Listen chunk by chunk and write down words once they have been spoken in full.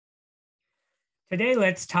Today,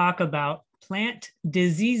 let's talk about plant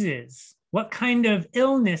diseases. What kind of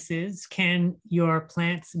illnesses can your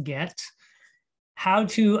plants get? How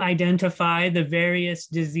to identify the various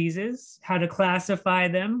diseases, how to classify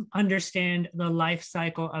them, understand the life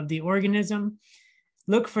cycle of the organism,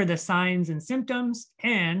 look for the signs and symptoms,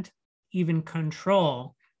 and even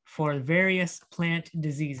control for various plant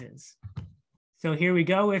diseases. So here we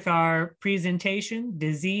go with our presentation,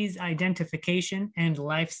 disease identification and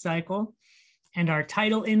life cycle. And our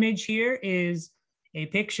title image here is a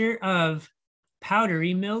picture of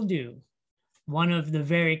powdery mildew, one of the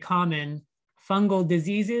very common fungal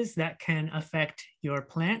diseases that can affect your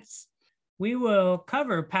plants. We will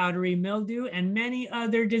cover powdery mildew and many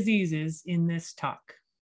other diseases in this talk.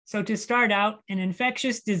 So to start out, an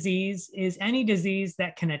infectious disease is any disease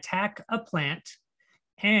that can attack a plant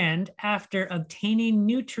and after obtaining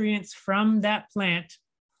nutrients from that plant,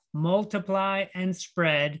 multiply and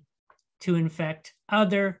spread to infect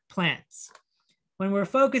other plants. When we're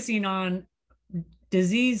focusing on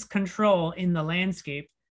disease control in the landscape,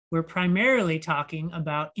 we're primarily talking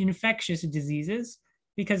about infectious diseases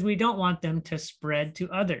because we don't want them to spread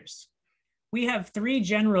to others. We have three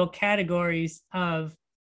general categories of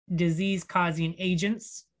disease-causing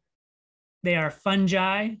agents. They are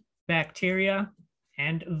fungi, bacteria,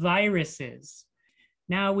 and viruses.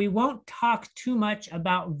 Now, we won't talk too much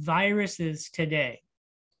about viruses today,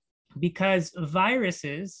 because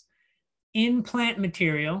viruses in plant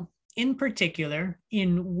material, in particular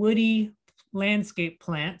in woody landscape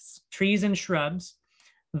plants, trees and shrubs,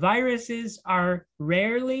 viruses are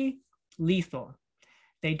rarely lethal.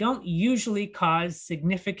 They don't usually cause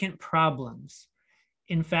significant problems.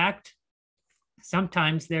 In fact,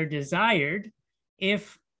 sometimes they're desired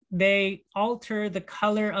if they alter the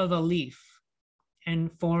color of a leaf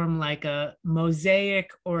and form like a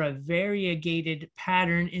mosaic or a variegated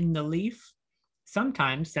pattern in the leaf.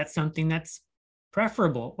 Sometimes that's something that's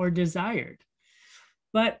preferable or desired.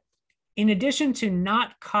 But in addition to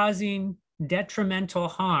not causing detrimental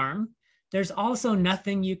harm, there's also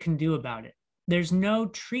nothing you can do about it. There's no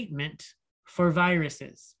treatment for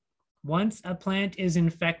viruses. Once a plant is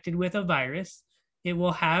infected with a virus, it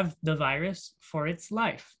will have the virus for its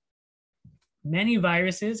life. Many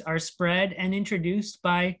viruses are spread and introduced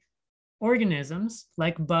by organisms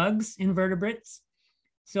like bugs, invertebrates.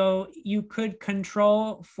 So you could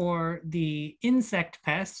control for the insect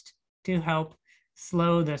pest to help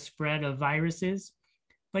slow the spread of viruses.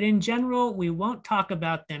 But in general, we won't talk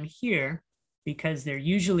about them here because they're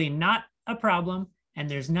usually not a problem and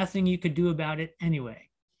there's nothing you could do about it anyway.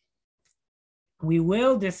 We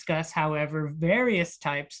will discuss, however, various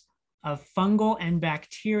types of fungal and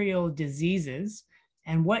bacterial diseases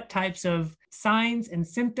and what types of signs and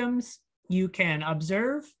symptoms you can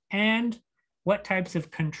observe and what types of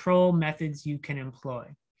control methods you can employ.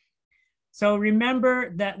 So remember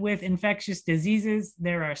that with infectious diseases,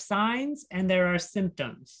 there are signs and there are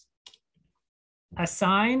symptoms. A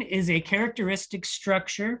sign is a characteristic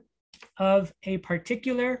structure of a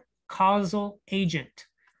particular causal agent.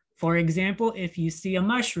 For example, if you see a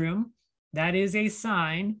mushroom, that is a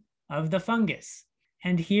sign of the fungus.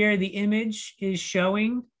 And here the image is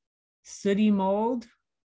showing sooty mold,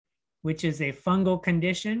 which is a fungal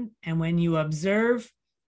condition. And when you observe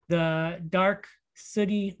the dark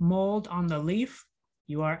sooty mold on the leaf,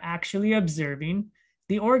 you are actually observing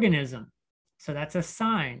the organism. So that's a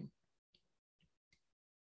sign.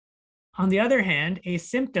 On the other hand, a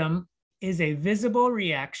symptom is a visible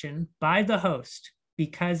reaction by the host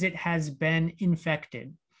because it has been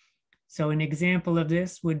infected. So an example of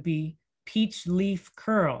this would be peach leaf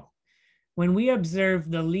curl. When we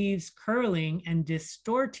observe the leaves curling and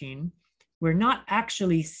distorting, we're not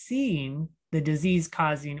actually seeing the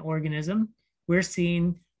disease-causing organism. We're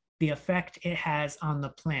seeing the effect it has on the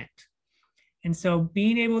plant. And so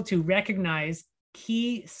being able to recognize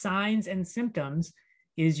key signs and symptoms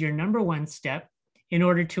is your number one step in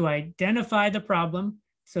order to identify the problem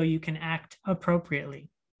so you can act appropriately.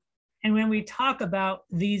 And when we talk about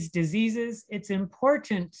these diseases, it's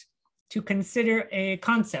important to consider a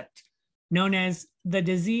concept known as the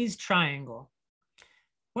disease triangle.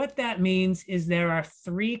 What that means is there are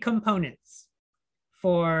three components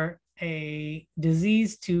for a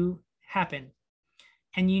disease to happen.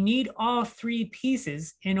 And you need all three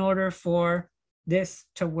pieces in order for this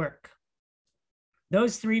to work.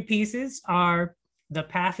 Those three pieces are the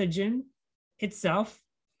pathogen itself.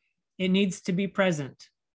 It needs to be present.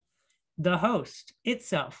 The host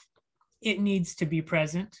itself, it needs to be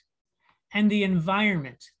present. And the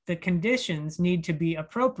environment, the conditions need to be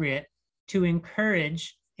appropriate to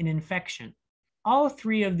encourage an infection. All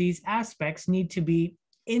three of these aspects need to be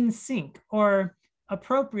in sync or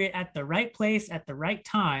appropriate at the right place at the right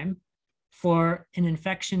time for an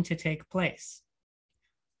infection to take place.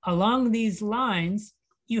 Along these lines,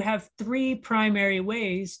 you have three primary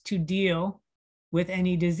ways to deal with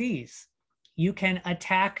any disease. You can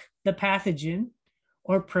attack the pathogen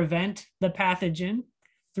or prevent the pathogen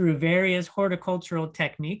through various horticultural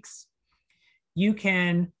techniques. You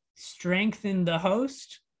can strengthen the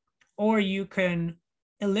host, or you can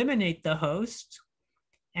eliminate the host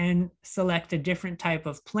and select a different type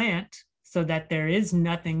of plant so that there is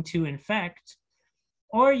nothing to infect,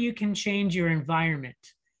 or you can change your environment,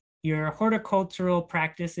 your horticultural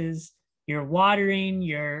practices, your watering,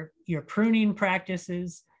 your pruning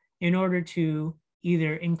practices in order to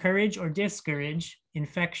either encourage or discourage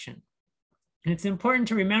infection. And it's important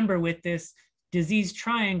to remember with this disease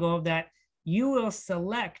triangle that you will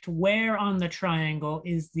select where on the triangle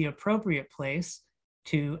is the appropriate place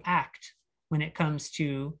to act when it comes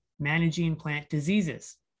to managing plant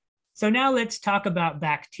diseases. So now let's talk about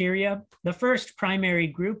bacteria, the first primary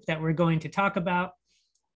group that we're going to talk about.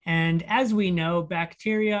 And as we know,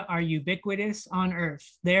 bacteria are ubiquitous on Earth.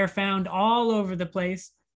 They are found all over the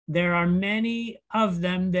place. There are many of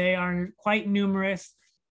them. They are quite numerous.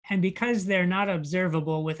 And because they're not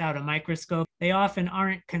observable without a microscope, they often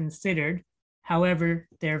aren't considered. However,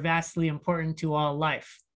 they're vastly important to all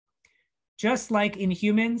life. Just like in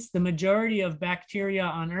humans, the majority of bacteria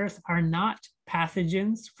on Earth are not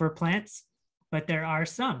pathogens for plants, but there are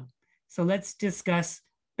some. So let's discuss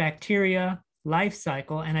bacteria, life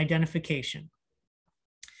cycle, and identification.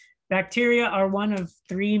 Bacteria are one of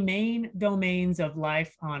three main domains of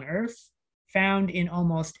life on Earth, found in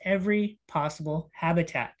almost every possible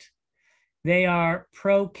habitat. They are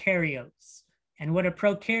prokaryotes. And what a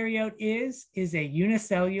prokaryote is a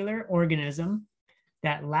unicellular organism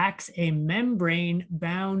that lacks a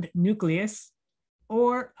membrane-bound nucleus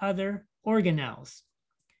or other organelles.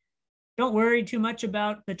 Don't worry too much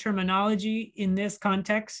about the terminology in this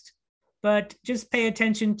context, but just pay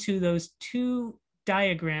attention to those two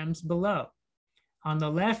diagrams below. On the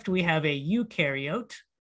left, we have a eukaryote,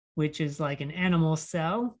 which is like an animal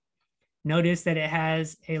cell. Notice that it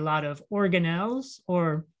has a lot of organelles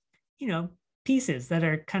or, pieces that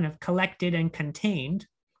are kind of collected and contained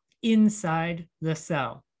inside the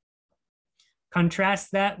cell.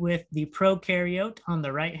 Contrast that with the prokaryote on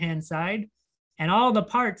the right-hand side, and all the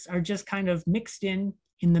parts are just kind of mixed in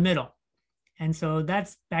the middle. And so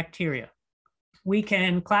that's bacteria. We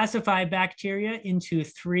can classify bacteria into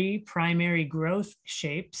three primary growth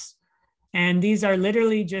shapes, and these are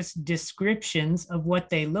literally just descriptions of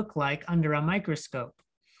what they look like under a microscope.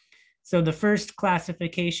 So the first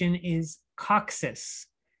classification is coccus,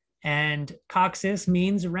 and coccus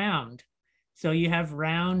means round. So you have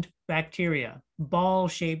round bacteria,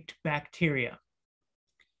 ball-shaped bacteria.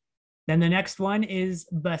 Then the next one is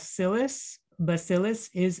bacillus. Bacillus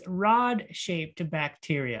is rod-shaped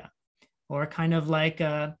bacteria, or kind of like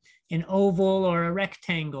an oval or a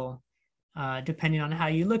rectangle, depending on how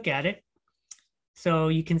you look at it. So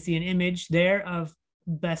you can see an image there of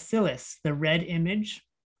bacillus, the red image.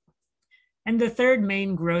 And the third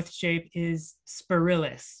main growth shape is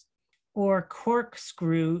spirillus, or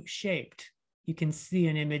corkscrew shaped. You can see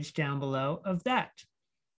an image down below of that.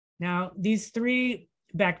 Now, these three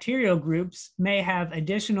bacterial groups may have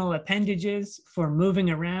additional appendages for moving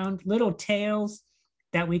around, little tails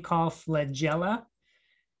that we call flagella.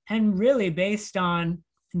 And really, based on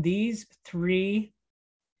these three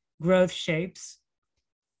growth shapes,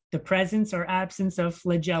 the presence or absence of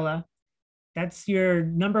flagella, that's your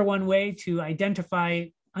number one way to identify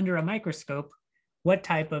under a microscope what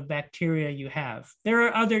type of bacteria you have. There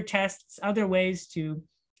are other tests, other ways to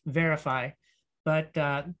verify, but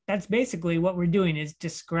that's basically what we're doing, is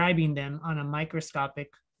describing them on a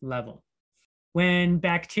microscopic level. When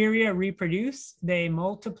bacteria reproduce, they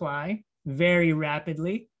multiply very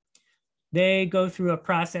rapidly. They go through a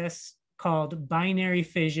process called binary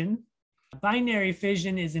fission. Binary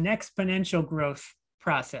fission is an exponential growth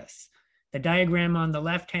process. The diagram on the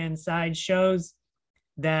left-hand side shows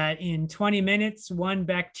that in 20 minutes, one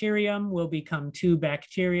bacterium will become two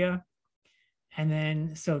bacteria. And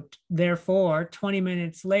then, so therefore, 20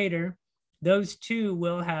 minutes later, those two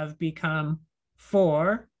will have become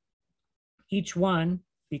four, each one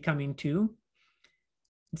becoming two.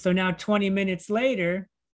 So now 20 minutes later,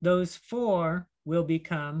 those four will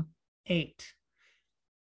become eight.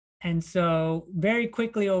 And so very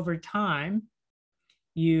quickly over time,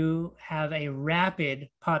 you have a rapid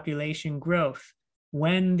population growth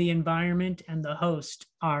when the environment and the host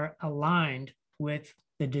are aligned with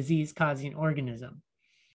the disease-causing organism.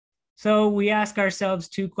 So we ask ourselves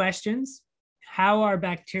two questions. how are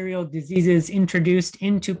bacterial diseases introduced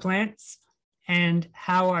into plants, and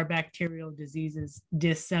how are bacterial diseases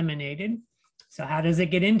disseminated. So how does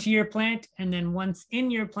it get into your plant? And then once in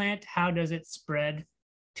your plant, how does it spread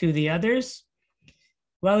to the others?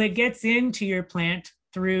 Well, it gets into your plant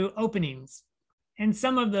through openings. And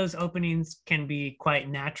some of those openings can be quite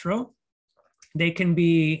natural. They can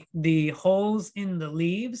be the holes in the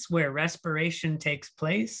leaves where respiration takes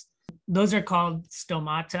place. Those are called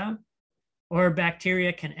stomata. Or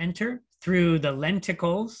bacteria can enter through the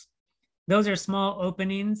lenticles. Those are small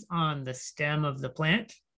openings on the stem of the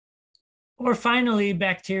plant. Or finally,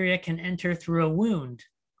 bacteria can enter through a wound.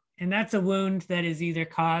 And that's a wound that is either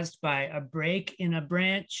caused by a break in a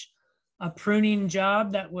branch, a pruning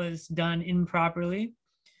job that was done improperly,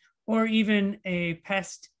 or even a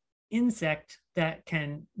pest insect that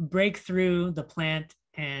can break through the plant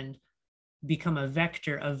and become a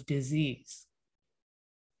vector of disease.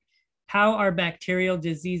 How are bacterial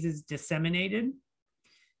diseases disseminated?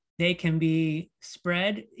 They can be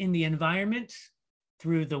spread in the environment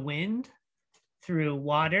through the wind, through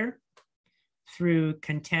water, through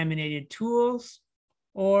contaminated tools,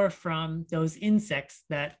 or from those insects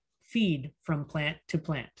that feed from plant to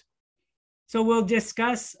plant. So we'll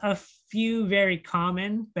discuss a few very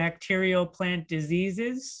common bacterial plant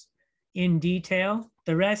diseases in detail.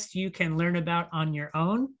 The rest you can learn about on your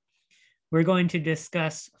own. We're going to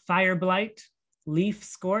discuss fire blight, leaf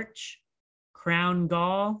scorch, crown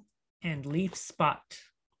gall, and leaf spot.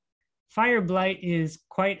 Fire blight is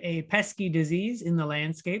quite a pesky disease in the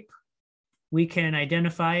landscape. We can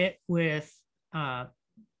identify it with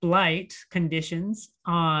blight conditions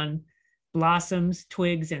on blossoms,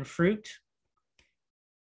 twigs, and fruit.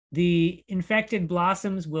 The infected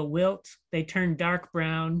blossoms will wilt. They turn dark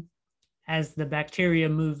brown as the bacteria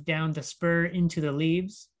move down the spur into the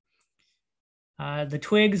leaves. The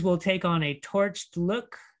twigs will take on a torched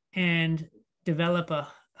look and develop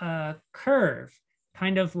a curve,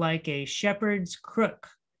 kind of like a shepherd's crook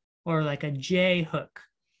or like a J hook.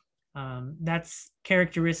 That's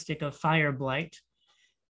characteristic of fire blight.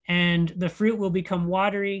 And the fruit will become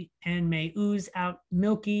watery and may ooze out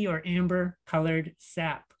milky or amber colored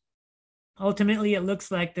sap. Ultimately, it looks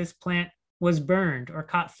like this plant was burned or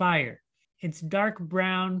caught fire. It's dark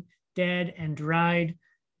brown, dead and dried,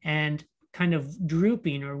 and kind of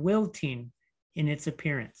drooping or wilting in its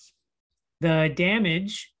appearance. The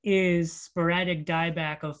damage is sporadic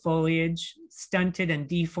dieback of foliage, stunted and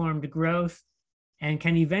deformed growth, and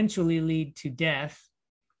can eventually lead to death.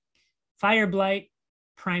 Fire blight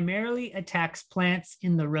primarily attacks plants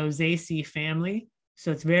in the Rosaceae family,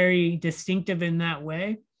 so it's very distinctive in that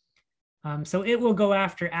way. So it will go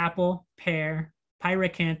after apple, pear,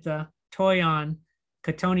 pyracantha, toyon,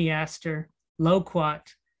 cotoneaster,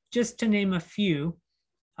 loquat, just to name a few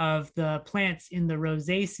of the plants in the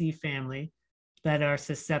Rosaceae family that are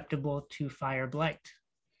susceptible to fire blight.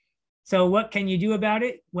 So what can you do about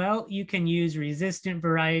it? Well, you can use resistant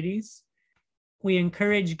varieties. We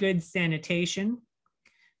encourage good sanitation.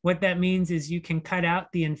 What that means is you can cut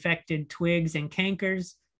out the infected twigs and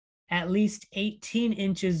cankers at least 18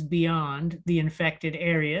 inches beyond the infected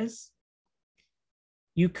areas.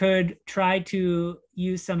 You could try to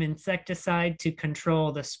use some insecticide to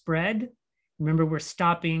control the spread. Remember, we're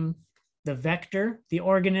stopping the vector, the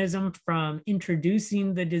organism, from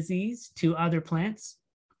introducing the disease to other plants.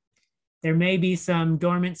 There may be some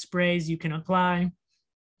dormant sprays you can apply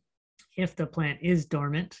if the plant is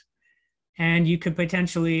dormant. And you could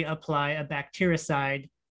potentially apply a bactericide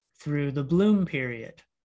through the bloom period.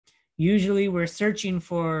 Usually we're searching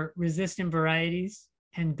for resistant varieties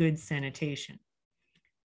and good sanitation.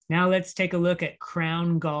 Now let's take a look at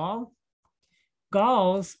crown gall.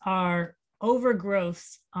 Galls are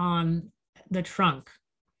overgrowths on the trunk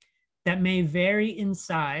that may vary in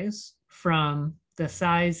size from the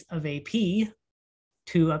size of a pea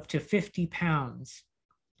to up to 50 pounds.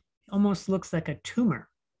 It almost looks like a tumor.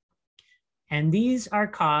 And these are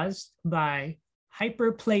caused by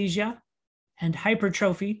hyperplasia and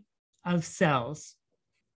hypertrophy of cells.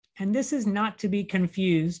 And this is not to be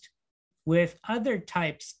confused with other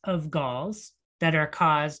types of galls that are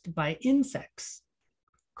caused by insects.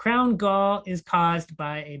 Crown gall is caused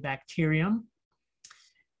by a bacterium.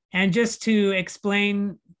 And just to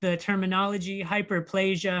explain the terminology,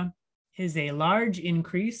 hyperplasia is a large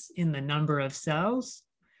increase in the number of cells.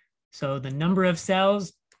 So the number of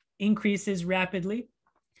cells increases rapidly.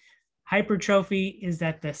 Hypertrophy is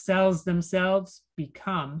that the cells themselves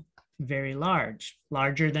become very large,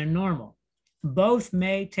 larger than normal. Both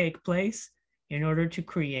may take place in order to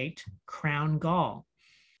create crown gall.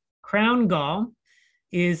 Crown gall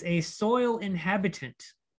is a soil inhabitant.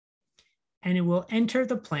 and it will enter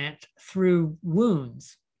the plant through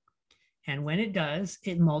wounds. And when it does,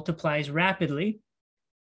 it multiplies rapidly,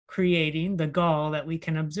 creating the gall that we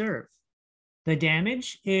can observe. The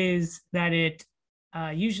damage is that it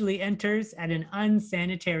usually enters at an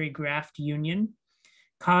unsanitary graft union,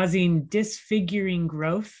 causing disfiguring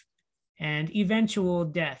growth and eventual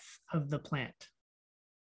death of the plant.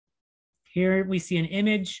 Here we see an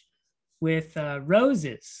image with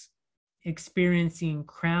roses experiencing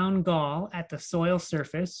crown gall at the soil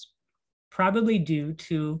surface, probably due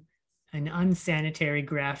to an unsanitary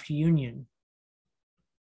graft union.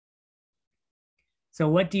 So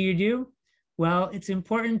what do you do? Well, it's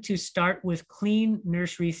important to start with clean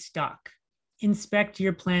nursery stock. Inspect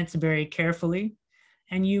your plants very carefully,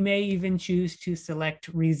 and you may even choose to select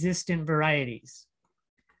resistant varieties.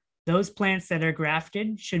 Those plants that are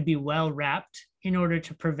grafted should be well wrapped in order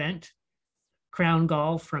to prevent crown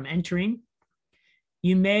gall from entering.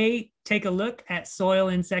 You may take a look at soil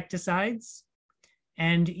insecticides,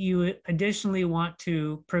 and you additionally want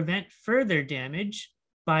to prevent further damage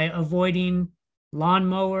by avoiding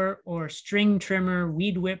lawnmower or string trimmer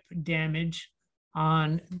weed whip damage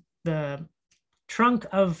on the trunk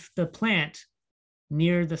of the plant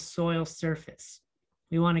near the soil surface.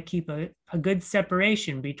 We want to keep a good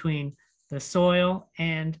separation between the soil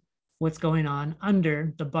and what's going on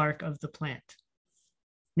under the bark of the plant.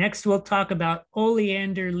 Next, we'll talk about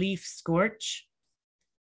oleander leaf scorch.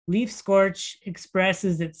 Leaf scorch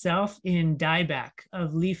expresses itself in dieback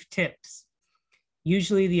of leaf tips.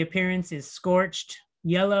 Usually the appearance is scorched,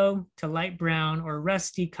 yellow to light brown or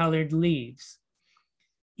rusty colored leaves.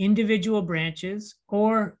 Individual branches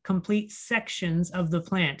or complete sections of the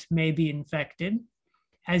plant may be infected,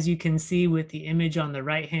 as you can see with the image on the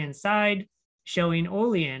right-hand side showing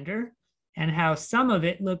oleander and how some of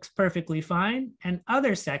it looks perfectly fine and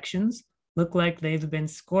other sections look like they've been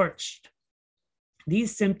scorched.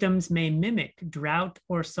 These symptoms may mimic drought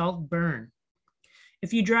or salt burn.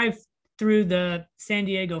 If you drive through the San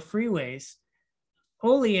Diego freeways,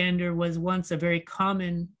 oleander was once a very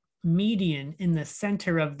common median in the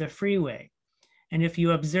center of the freeway. And if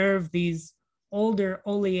you observe these older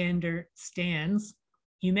oleander stands,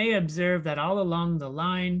 you may observe that all along the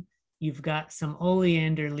line, you've got some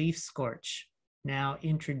oleander leaf scorch now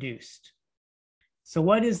introduced. So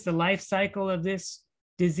what is the life cycle of this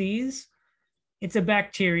disease? It's a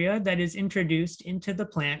bacteria that is introduced into the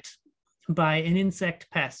plant by an insect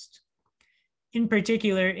pest. In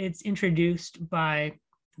particular, it's introduced by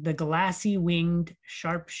the glassy-winged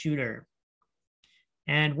sharpshooter.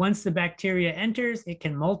 And once the bacteria enters, it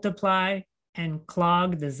can multiply and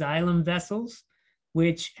clog the xylem vessels,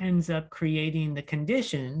 which ends up creating the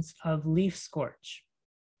conditions of leaf scorch.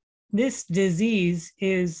 This disease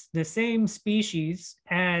is the same species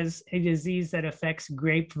as a disease that affects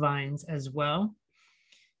grapevines as well.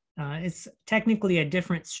 It's technically a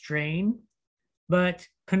different strain, but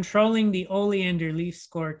controlling the oleander leaf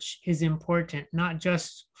scorch is important, not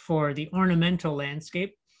just for the ornamental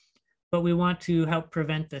landscape, but we want to help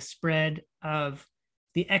prevent the spread of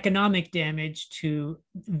the economic damage to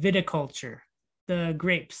viticulture, the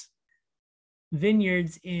grapes.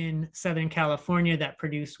 Vineyards in Southern California that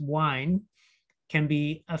produce wine can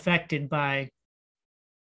be affected by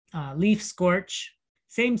leaf scorch,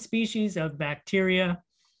 same species of bacteria,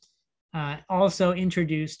 also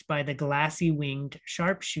introduced by the glassy-winged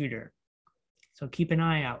sharpshooter. So keep an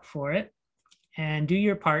eye out for it and do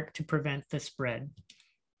your part to prevent the spread.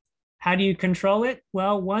 How do you control it?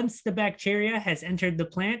 Well, once the bacteria has entered the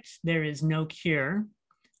plant, there is no cure.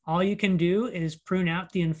 All you can do is prune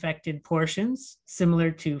out the infected portions, similar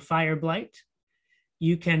to fire blight.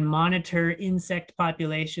 You can monitor insect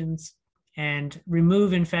populations and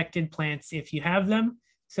remove infected plants if you have them,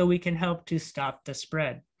 so we can help to stop the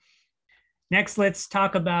spread. Next, let's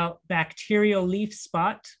talk about bacterial leaf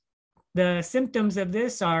spot. The symptoms of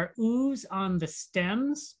this are ooze on the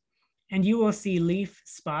stems, and you will see leaf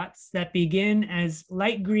spots that begin as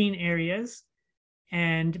light green areas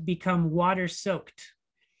and become water-soaked.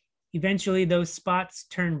 Eventually, those spots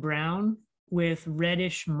turn brown with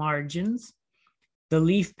reddish margins. The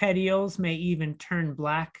leaf petioles may even turn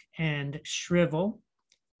black and shrivel.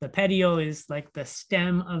 The petiole is like the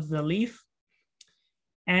stem of the leaf,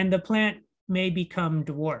 and the plant may become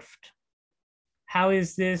dwarfed. How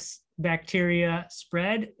is this bacteria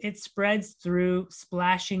spread? It spreads through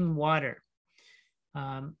splashing water.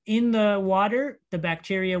 In the water, the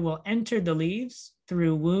bacteria will enter the leaves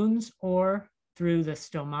through wounds or through the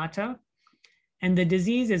stomata, and the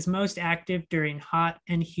disease is most active during hot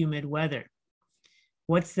and humid weather.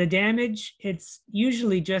 What's the damage? It's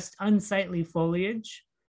usually just unsightly foliage,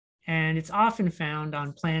 and it's often found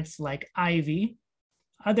on plants like ivy.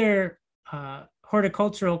 Other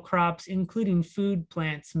horticultural crops, including food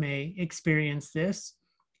plants, may experience this,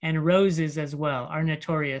 and roses as well are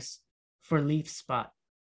notorious for leaf spot.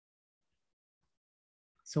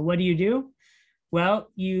 So what do? Well,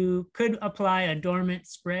 you could apply a dormant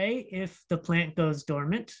spray if the plant goes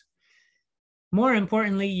dormant. More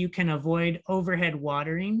importantly, you can avoid overhead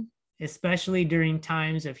watering, especially during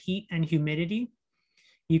times of heat and humidity.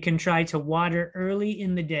 You can try to water early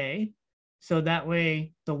in the day, so that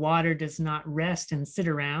way the water does not rest and sit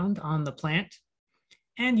around on the plant.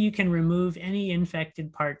 And you can remove any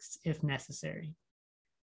infected parts if necessary.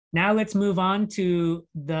 Now let's move on to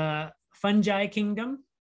the fungi kingdom.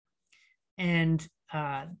 And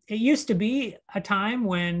it used to be a time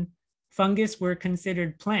when fungus were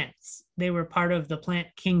considered plants. They were part of the plant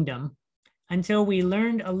kingdom until we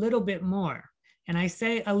learned a little bit more. And I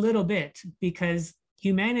say a little bit because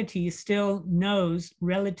humanity still knows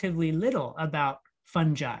relatively little about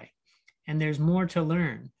fungi, and there's more to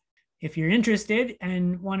learn. If you're interested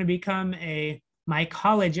and want to become a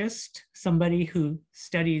mycologist, somebody who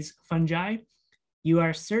studies fungi, you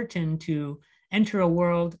are certain to enter a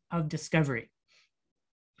world of discovery.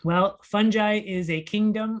 Well, fungi is a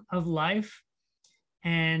kingdom of life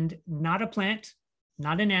and not a plant,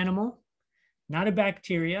 not an animal, not a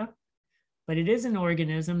bacteria, but it is an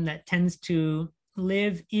organism that tends to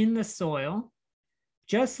live in the soil.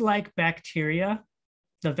 Just like bacteria,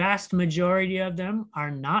 the vast majority of them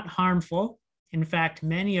are not harmful. In fact,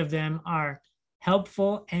 many of them are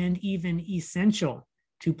helpful and even essential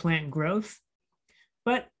to plant growth.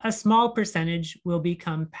 But a small percentage will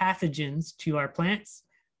become pathogens to our plants.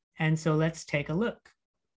 And so let's take a look.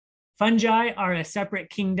 Fungi are a separate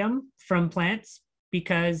kingdom from plants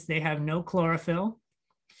because they have no chlorophyll,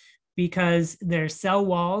 because their cell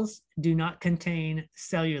walls do not contain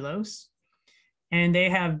cellulose, and they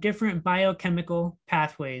have different biochemical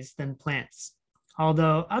pathways than plants,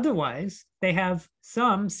 although otherwise they have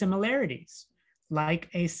some similarities, like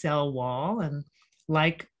a cell wall and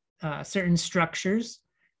like certain structures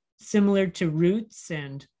similar to roots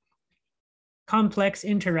and complex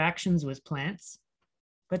interactions with plants,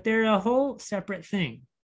 but they're a whole separate thing.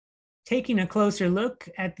 Taking a closer look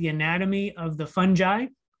at the anatomy of the fungi,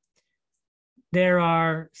 there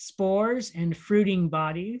are spores and fruiting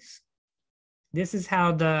bodies. This is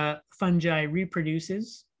how the fungi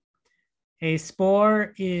reproduces. A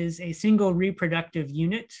spore is a single reproductive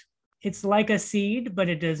unit. It's like a seed, but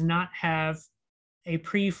it does not have a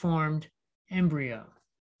preformed embryo.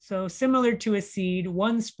 So similar to a seed,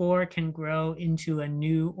 one spore can grow into a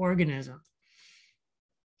new organism.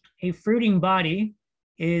 A fruiting body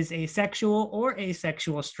is a sexual or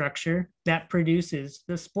asexual structure that produces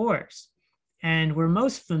the spores. And we're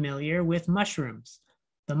most familiar with mushrooms.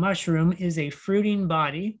 The mushroom is a fruiting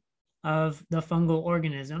body of the fungal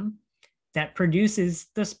organism that produces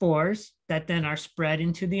the spores that then are spread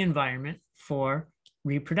into the environment for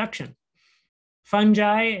reproduction.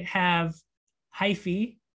 Fungi have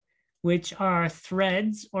hyphae, which are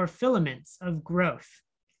threads or filaments of growth.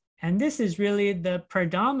 And this is really the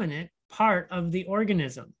predominant part of the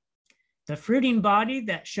organism. The fruiting body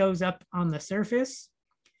that shows up on the surface,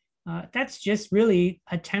 that's just really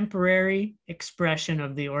a temporary expression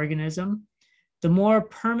of the organism. The more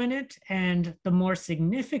permanent and the more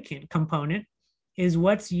significant component is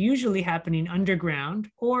what's usually happening underground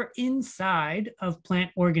or inside of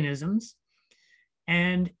plant organisms.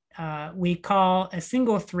 And we call a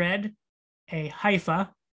single thread a hypha,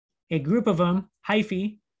 a group of them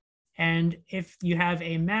hyphae. And if you have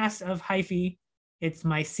a mass of hyphae, it's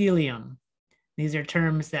mycelium. These are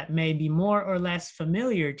terms that may be more or less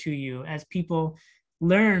familiar to you as people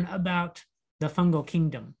learn about the fungal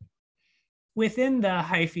kingdom. Within the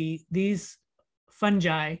hyphae, these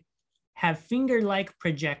fungi have finger-like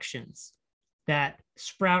projections that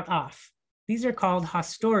sprout off. These are called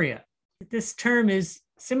haustoria. This term is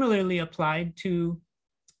similarly applied to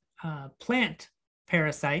plant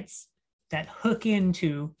parasites that hook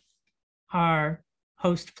into our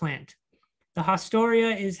host plant. The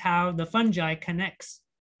haustoria is how the fungi connects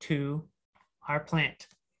to our plant.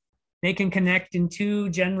 They can connect in two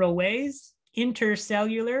general ways: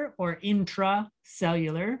 intercellular or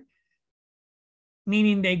intracellular,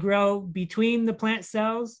 meaning they grow between the plant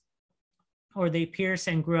cells, or they pierce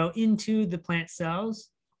and grow into the plant cells.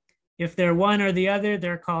 If they're one or the other,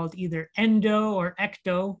 they're called either endo or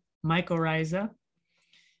ecto mycorrhiza.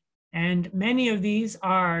 And many of these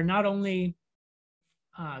are not only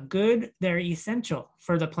good, they're essential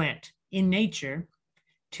for the plant in nature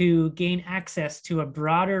to gain access to a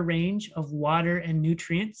broader range of water and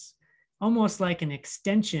nutrients, almost like an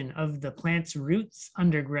extension of the plant's roots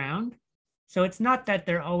underground. So it's not that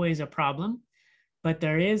they're always a problem, but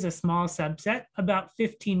there is a small subset, about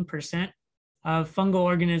 15% of fungal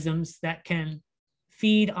organisms that can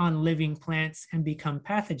feed on living plants and become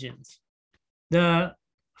pathogens. The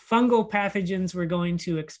fungal pathogens we're going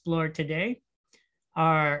to explore today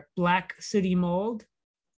are black sooty mold,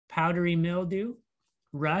 powdery mildew,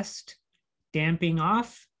 rust, damping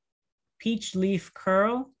off, peach leaf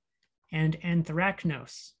curl, and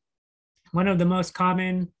anthracnose. One of the most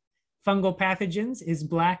common fungal pathogens is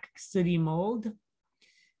black sooty mold.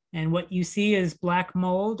 And what you see is black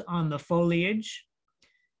mold on the foliage.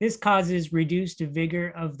 This causes reduced vigor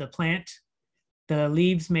of the plant. The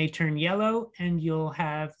leaves may turn yellow and you'll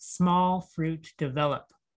have small fruit develop.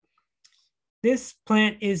 This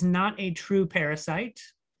plant is not a true parasite.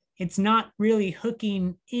 It's not really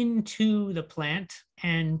hooking into the plant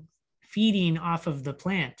and feeding off of the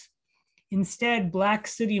plant. Instead, black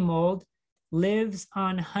sooty mold lives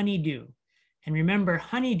on honeydew. And remember,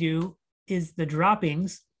 honeydew is the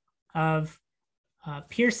droppings of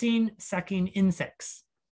piercing, sucking insects,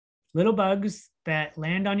 little bugs that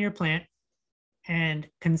land on your plant and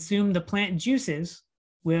consume the plant juices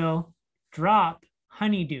will drop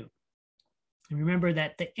honeydew. And remember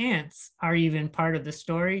that the ants are even part of the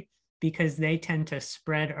story because they tend to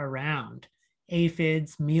spread around.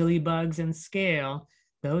 Aphids, mealybugs, and scale,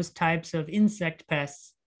 those types of insect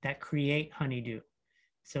pests that create honeydew.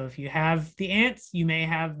 So if you have the ants, you may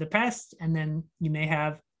have the pest, and then you may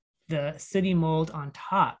have the sooty mold on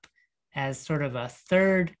top as sort of a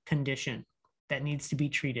third condition that needs to be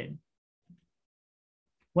treated.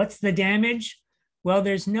 What's the damage? Well,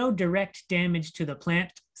 there's no direct damage to the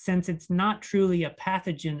plant since it's not truly a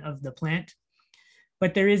pathogen of the plant,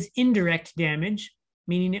 but there is indirect damage,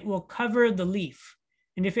 meaning it will cover the leaf.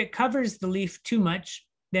 And if it covers the leaf too much,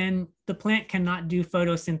 then the plant cannot do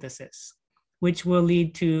photosynthesis, which will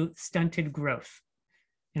lead to stunted growth.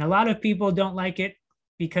 And a lot of people don't like it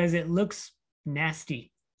because it looks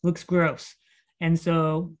nasty, looks gross. And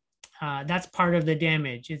so that's part of the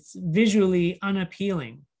damage. It's visually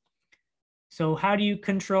unappealing. So how do you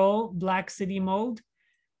control black sooty mold?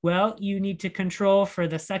 Well, you need to control for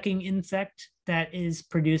the sucking insect that is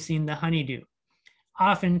producing the honeydew.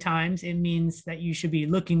 Oftentimes, it means that you should be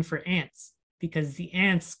looking for ants because the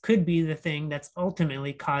ants could be the thing that's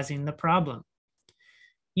ultimately causing the problem.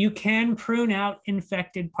 You can prune out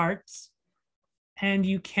infected parts, and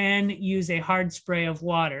you can use a hard spray of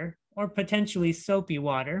water or potentially soapy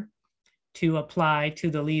water to apply to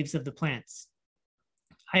the leaves of the plants.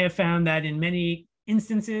 I have found that in many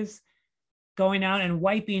instances, going out and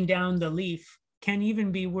wiping down the leaf can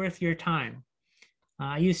even be worth your time.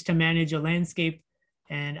 I used to manage a landscape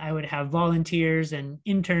and I would have volunteers and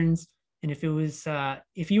interns. And if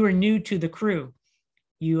you were new to the crew,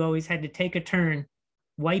 you always had to take a turn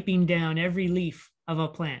wiping down every leaf of a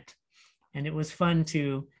plant. And it was fun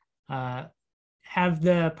to have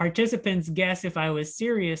the participants guess if I was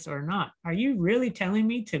serious or not. Are you really telling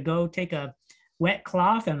me to go take a wet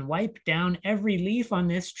cloth and wipe down every leaf on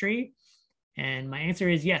this tree? And my answer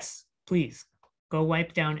is yes, please go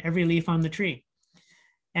wipe down every leaf on the tree.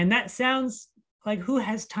 And that sounds like, who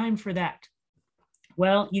has time for that?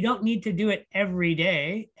 Well, you don't need to do it every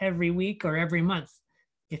day, every week, or every month.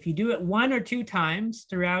 If you do it 1 or 2 times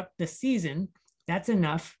throughout the season, that's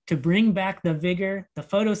enough to bring back the vigor, the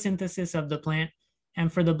photosynthesis of the plant,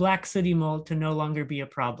 and for the black sooty mold to no longer be a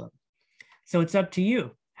problem. So it's up to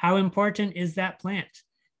you. How important is that plant?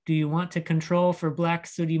 Do you want to control for black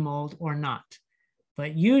sooty mold or not?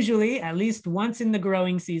 But usually, at least once in the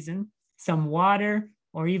growing season, some water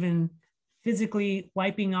or even physically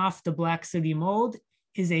wiping off the black sooty mold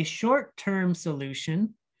is a short-term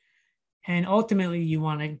solution. And ultimately, you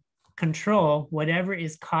want to control whatever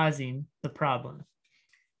is causing the problem.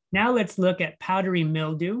 Now let's look at powdery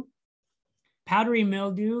mildew. Powdery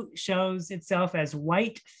mildew shows itself as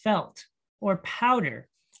white felt or powder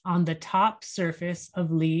on the top surface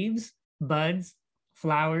of leaves, buds,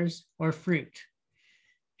 flowers, or fruit.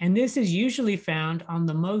 And this is usually found on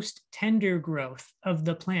the most tender growth of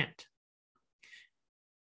the plant.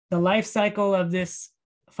 The life cycle of this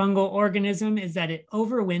fungal organism is that it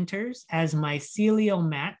overwinters as mycelial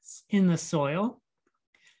mats in the soil.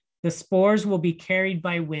 The spores will be carried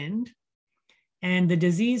by wind, and the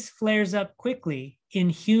disease flares up quickly in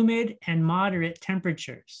humid and moderate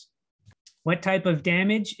temperatures. What type of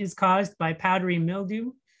damage is caused by powdery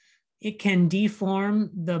mildew? It can deform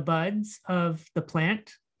the buds of the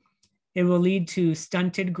plant. It will lead to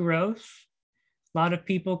stunted growth. A lot of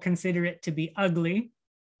people consider it to be ugly,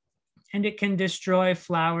 and it can destroy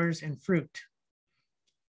flowers and fruit.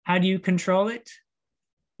 How do you control it?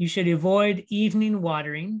 You should avoid evening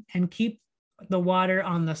watering and keep the water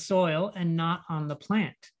on the soil and not on the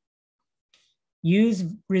plant. Use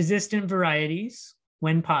resistant varieties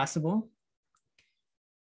when possible.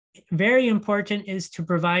 Very important is to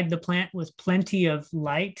provide the plant with plenty of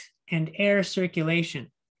light and air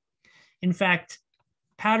circulation. In fact,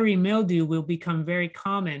 powdery mildew will become very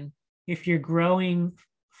common if you're growing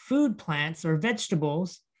food plants or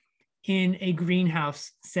vegetables in a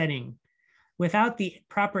greenhouse setting. Without the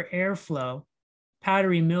proper airflow,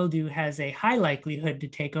 powdery mildew has a high likelihood to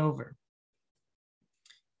take over.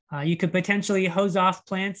 You could potentially hose off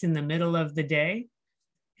plants in the middle of the day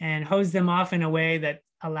and hose them off in a way that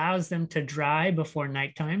allows them to dry before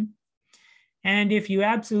nighttime. And if you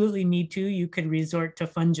absolutely need to, you could resort to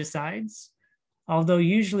fungicides, although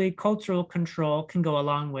usually cultural control can go a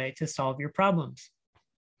long way to solve your problems.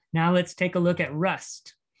 Now let's take a look at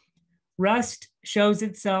rust. Rust shows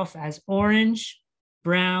itself as orange,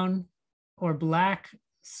 brown, or black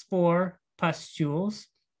spore pustules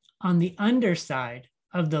on the underside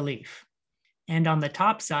of the leaf. And on the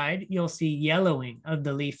top side, you'll see yellowing of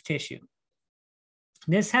the leaf tissue.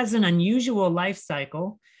 This has an unusual life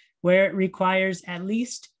cycle where it requires at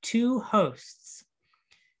least 2 hosts.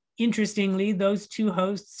 Interestingly, those 2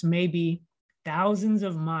 hosts may be thousands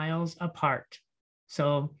of miles apart.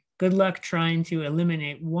 So good luck trying to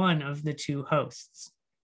eliminate one of the 2 hosts.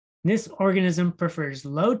 This organism prefers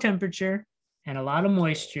low temperature and a lot of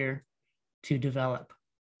moisture to develop.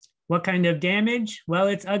 What kind of damage? Well,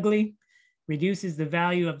 it's ugly, reduces the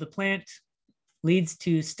value of the plant, leads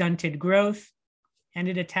to stunted growth, and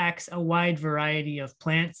it attacks a wide variety of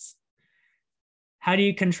plants. How do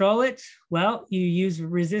you control it? Well, you use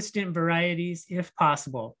resistant varieties if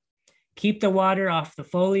possible. Keep the water off the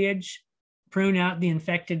foliage, prune out the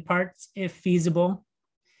infected parts if feasible.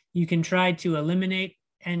 You can try to eliminate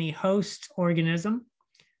any host organism,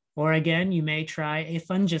 or again, you may try a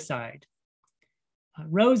fungicide.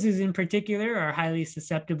 Roses in particular are highly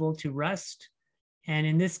susceptible to rust, and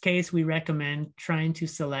in this case, we recommend trying to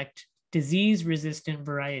select disease-resistant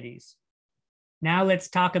varieties. Now let's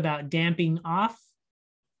talk about damping off,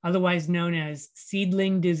 otherwise known as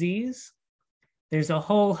seedling disease. There's a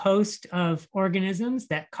whole host of organisms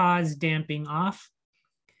that cause damping off.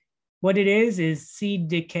 What it is seed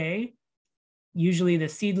decay. Usually the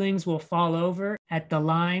seedlings will fall over at the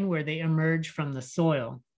line where they emerge from the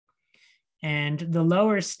soil. And the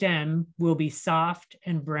lower stem will be soft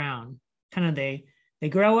and brown. They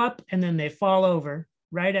grow up and then they fall over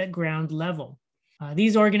right at ground level.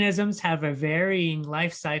 These organisms have a varying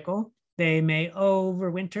life cycle. They may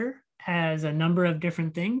overwinter as a number of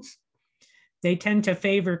different things. They tend to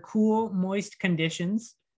favor cool, moist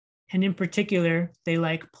conditions. And in particular, they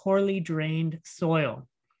like poorly drained soil.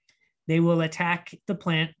 They will attack the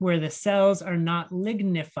plant where the cells are not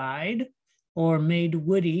lignified or made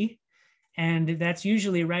woody. And that's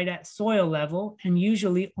usually right at soil level and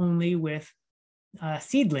usually only with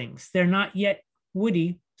seedlings. They're not yet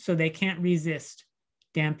woody, so they can't resist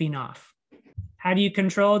damping off. How do you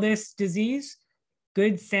control this disease?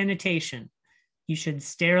 Good sanitation. You should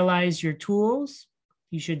sterilize your tools.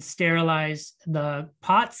 You should sterilize the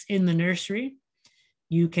pots in the nursery.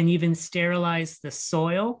 You can even sterilize the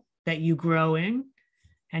soil that you grow in,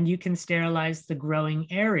 and you can sterilize the growing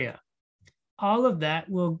area. All of that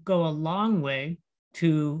will go a long way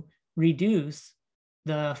to reduce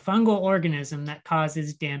the fungal organism that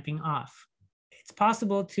causes damping off. It's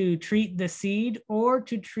possible to treat the seed or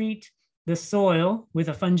to treat the soil with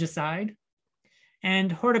a fungicide.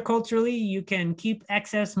 And horticulturally, you can keep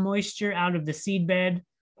excess moisture out of the seed bed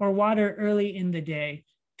or water early in the day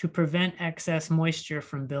to prevent excess moisture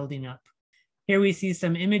from building up. Here we see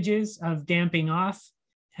some images of damping off,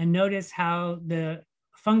 and notice how the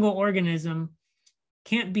fungal organism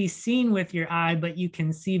can't be seen with your eye, but you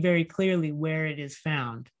can see very clearly where it is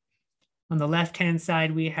found. On the left-hand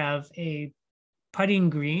side, we have a putting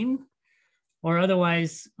green, or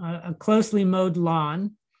otherwise a closely mowed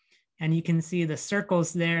lawn, and you can see the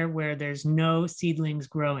circles there where there's no seedlings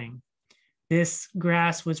growing. This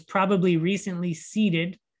grass was probably recently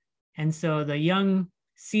seeded, and so the young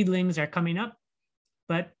seedlings are coming up,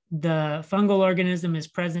 but the fungal organism is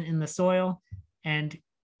present in the soil and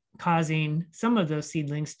causing some of those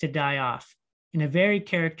seedlings to die off in a very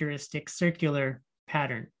characteristic circular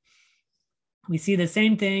pattern. We see the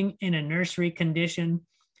same thing in a nursery condition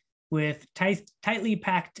with tightly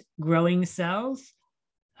packed growing cells.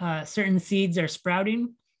 Certain seeds are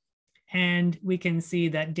sprouting, and we can see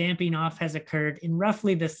that damping off has occurred in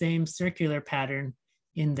roughly the same circular pattern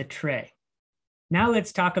in the tray. Now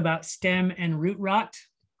let's talk about stem and root rot.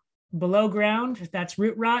 Below ground, that's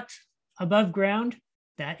root rot. Above ground,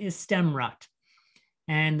 that is stem rot.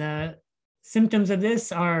 And the symptoms of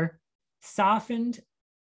this are softened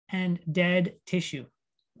and dead tissue.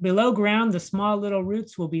 Below ground, the small little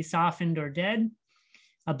roots will be softened or dead.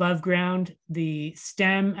 Above ground, the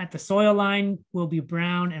stem at the soil line will be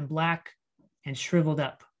brown and black and shriveled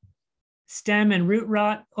up. Stem and root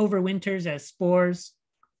rot overwinters as spores.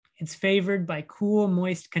 It's favored by cool,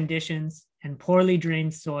 moist conditions and poorly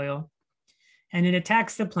drained soil. And it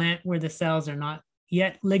attacks the plant where the cells are not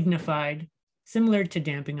yet lignified, similar to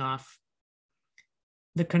damping off.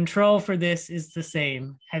 The control for this is the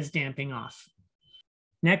same as damping off.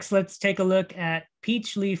 Next, let's take a look at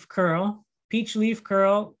peach leaf curl. Peach leaf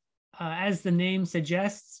curl, as the name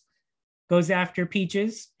suggests, goes after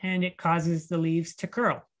peaches and it causes the leaves to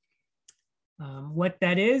curl. What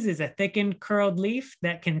that is a thickened curled leaf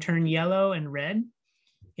that can turn yellow and red.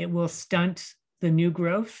 It will stunt the new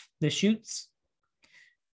growth, the shoots.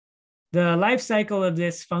 The life cycle of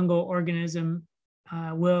this fungal organism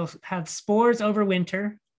will have spores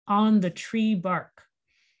overwinter on the tree bark.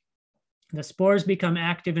 The spores become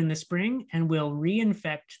active in the spring and will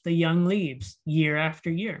reinfect the young leaves year after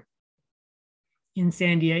year. In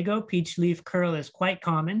San Diego, peach leaf curl is quite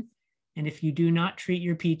common, and if you do not treat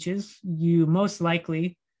your peaches, you most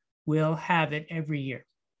likely will have it every year.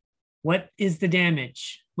 What is the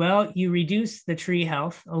damage? Well, you reduce the tree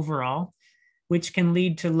health overall, which can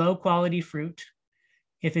lead to low quality fruit.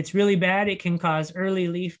 If it's really bad, it can cause early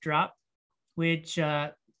leaf drop, which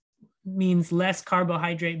means less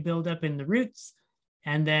carbohydrate buildup in the roots,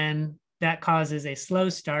 and then that causes a slow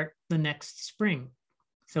start the next spring.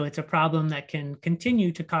 So it's a problem that can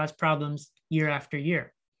continue to cause problems year after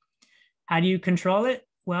year. How do you control it?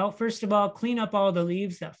 Well, first of all, clean up all the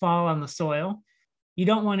leaves that fall on the soil. You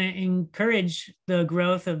don't want to encourage the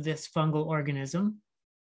growth of this fungal organism.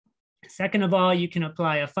 Second of all, you can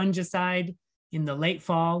apply a fungicide in the late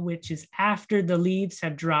fall, which is after the leaves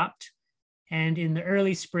have dropped, and in the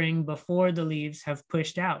early spring before the leaves have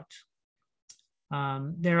pushed out.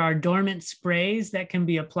 There are dormant sprays that can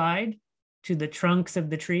be applied to the trunks of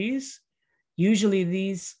the trees. Usually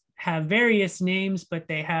these have various names, but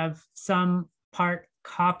they have some part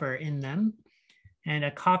copper in them. And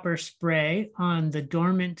a copper spray on the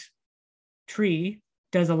dormant tree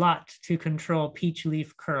does a lot to control peach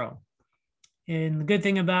leaf curl. And the good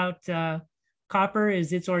thing about copper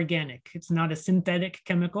is it's organic. It's not a synthetic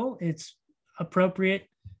chemical. It's appropriate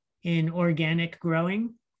in organic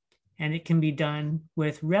growing, and it can be done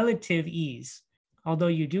with relative ease. Although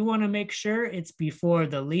you do want to make sure it's before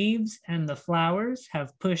the leaves and the flowers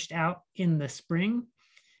have pushed out in the spring,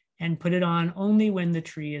 and put it on only when the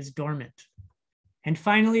tree is dormant. And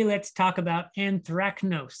finally, let's talk about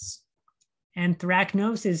anthracnose.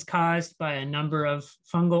 Anthracnose is caused by a number of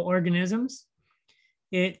fungal organisms.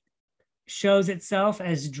 It shows itself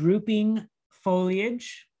as drooping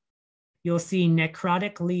foliage. You'll see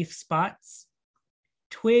necrotic leaf spots,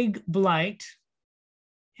 twig blight,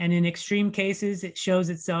 and in extreme cases, it shows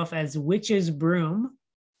itself as witch's broom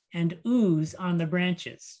and ooze on the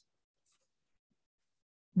branches.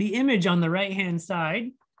 The image on the right-hand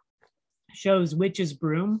side shows witch's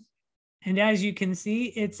broom, and as you can see,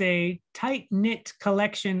 it's a tight-knit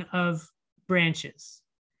collection of branches.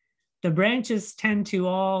 The branches tend to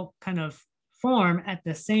all kind of form at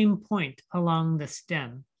the same point along the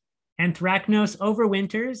stem. Anthracnose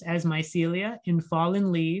overwinters as mycelia in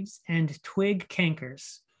fallen leaves and twig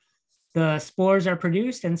cankers. The spores are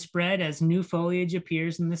produced and spread as new foliage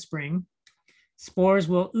appears in the spring. Spores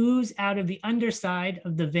will ooze out of the underside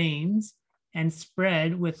of the veins and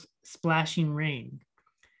spread with splashing rain.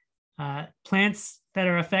 Plants that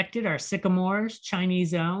are affected are sycamores,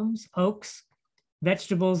 Chinese elms, oaks,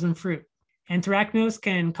 vegetables, and fruit. Anthracnose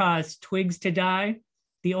can cause twigs to die.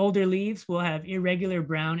 The older leaves will have irregular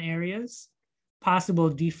brown areas, possible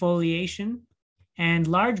defoliation, and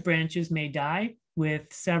large branches may die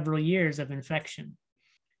with several years of infection.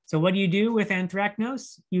 So what do you do with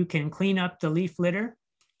anthracnose? You can clean up the leaf litter,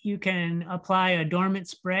 you can apply a dormant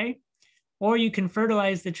spray, or you can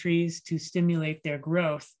fertilize the trees to stimulate their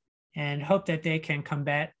growth and hope that they can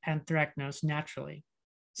combat anthracnose naturally.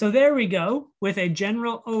 So there we go with a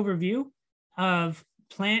general overview of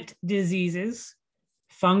plant diseases,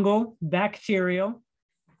 fungal, bacterial,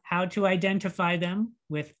 how to identify them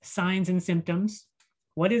with signs and symptoms,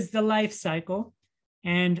 what is the life cycle,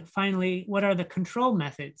 and finally, what are the control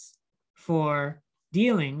methods for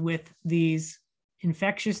dealing with these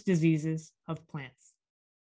infectious diseases of plants?